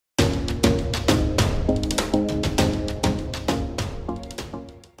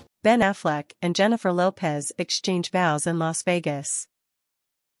Ben Affleck and Jennifer Lopez exchange vows in Las Vegas.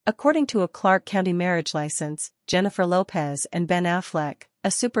 According to a Clark County marriage license, Jennifer Lopez and Ben Affleck, a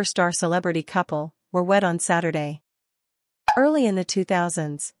superstar celebrity couple, were wed on Saturday. Early in the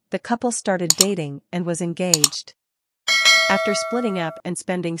 2000s, the couple started dating and was engaged. After splitting up and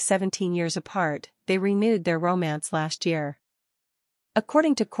spending 17 years apart, they renewed their romance last year.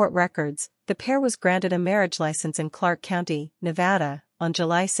 According to court records, the pair was granted a marriage license in Clark County, Nevada, on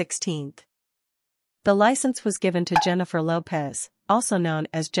July 16. The license was given to Jennifer Lopez, also known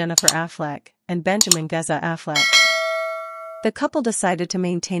as Jennifer Affleck, and Benjamin Guzza Affleck. The couple decided to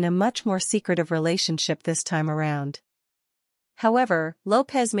maintain a much more secretive relationship this time around. However,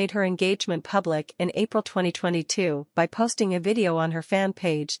 Lopez made her engagement public in April 2022 by posting a video on her fan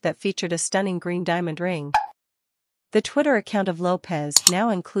page that featured a stunning green diamond ring. The Twitter account of Lopez now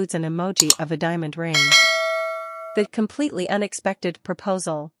includes an emoji of a diamond ring. The completely unexpected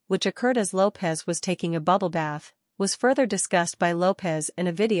proposal, which occurred as Lopez was taking a bubble bath, was further discussed by Lopez in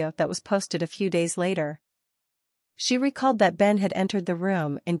a video that was posted a few days later. She recalled that Ben had entered the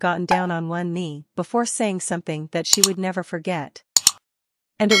room and gotten down on one knee before saying something that she would never forget.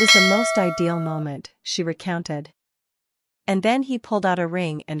 "And it was the most ideal moment," she recounted. "And then he pulled out a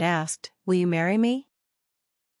ring and asked, 'Will you marry me?'